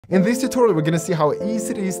In this tutorial, we're going to see how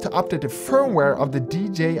easy it is to update the firmware of the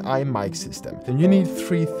DJI Mic system. And you need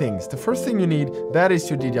three things. The first thing you need, that is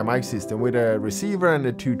your DJI Mic system with a receiver and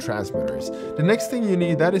the two transmitters. The next thing you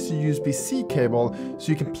need, that is a USB-C cable,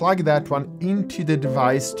 so you can plug that one into the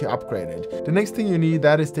device to upgrade it. The next thing you need,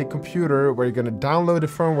 that is the computer where you're going to download the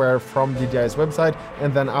firmware from DJI's website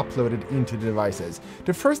and then upload it into the devices.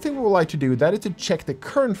 The first thing we would like to do, that is to check the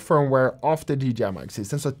current firmware of the DJI Mic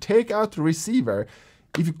system. So take out the receiver.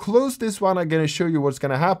 If you close this one, I'm going to show you what's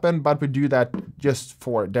going to happen, but we do that just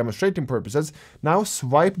for demonstrating purposes. Now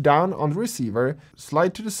swipe down on the receiver,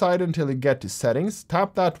 slide to the side until you get to settings,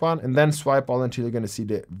 tap that one, and then swipe all until you're going to see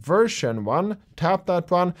the version one, tap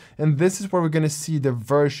that one, and this is where we're going to see the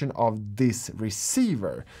version of this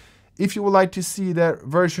receiver. If you would like to see the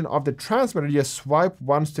version of the transmitter, just swipe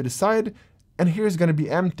once to the side, and here's going to be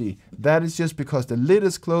empty. That is just because the lid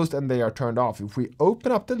is closed and they are turned off. If we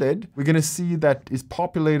open up the lid, we're going to see that it's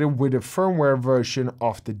populated with the firmware version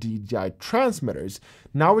of the DJI transmitters.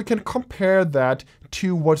 Now we can compare that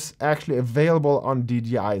to what's actually available on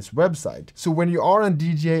DJI's website. So when you are on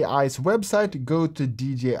DJI's website, go to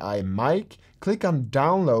DJI Mic, click on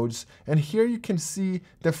downloads, and here you can see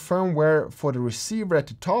the firmware for the receiver at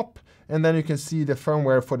the top, and then you can see the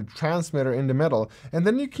firmware for the transmitter in the middle. And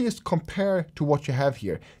then you can just compare to what you have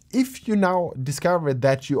here. If you now discover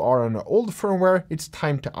that you are on an old firmware, it's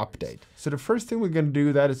time to update. So the first thing we're going to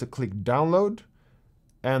do that is to click download,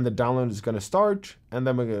 and the download is going to start. And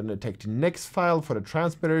then we're going to take the next file for the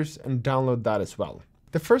transmitters and download that as well.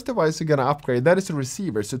 The first device you're going to upgrade, that is the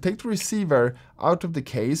receiver. So take the receiver out of the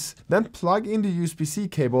case, then plug in the USB-C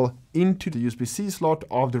cable into the USB-C slot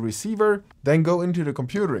of the receiver, then go into the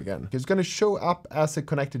computer again. It's going to show up as a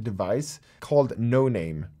connected device called no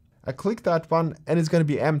name. I click that one and it's going to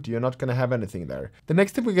be empty. You're not going to have anything there. The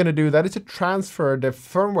next thing we're going to do that is to transfer the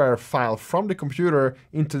firmware file from the computer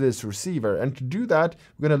into this receiver. And to do that,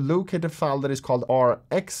 we're going to locate a file that is called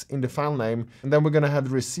RX in the file name. And then we're going to have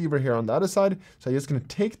the receiver here on the other side. So I'm just going to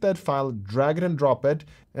take that file, drag it and drop it.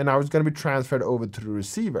 And now it's going to be transferred over to the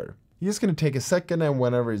receiver. You're just going to take a second, and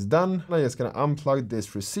whenever it's done, I'm just going to unplug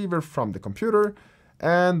this receiver from the computer.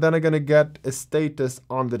 And then I'm going to get a status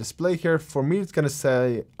on the display here. For me, it's going to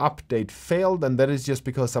say update failed, and that is just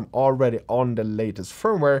because I'm already on the latest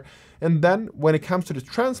firmware. And then when it comes to the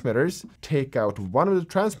transmitters, take out one of the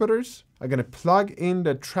transmitters. I'm going to plug in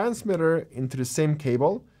the transmitter into the same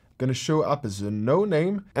cable. Going to show up as a no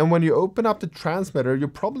name. And when you open up the transmitter, you're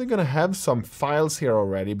probably going to have some files here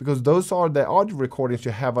already, because those are the audio recordings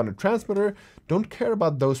you have on the transmitter. Don't care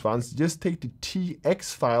about those ones. Just take the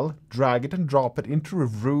TX file, drag it and drop it into the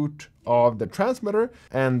root of the transmitter,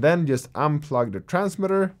 and then just unplug the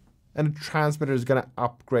transmitter, and the transmitter is going to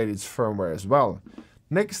upgrade its firmware as well.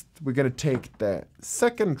 Next, we're going to take the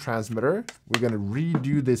second transmitter. We're going to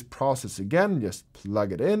redo this process again. Just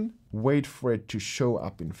plug it in, wait for it to show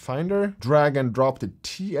up in Finder, drag and drop the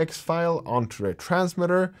TX file onto the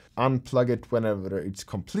transmitter, unplug it whenever it's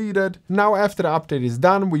completed. Now, after the update is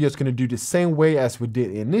done, we're just going to do the same way as we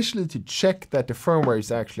did initially to check that the firmware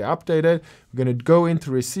is actually updated. We're going to go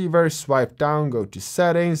into receiver, swipe down, go to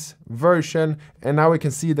settings, version, and now we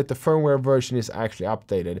can see that the firmware version is actually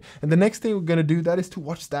updated. And the next thing we're going to do that is to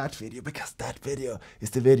watch that video, because that video is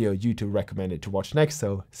the video YouTube recommended to watch next.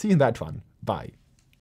 So see you in that one. Bye.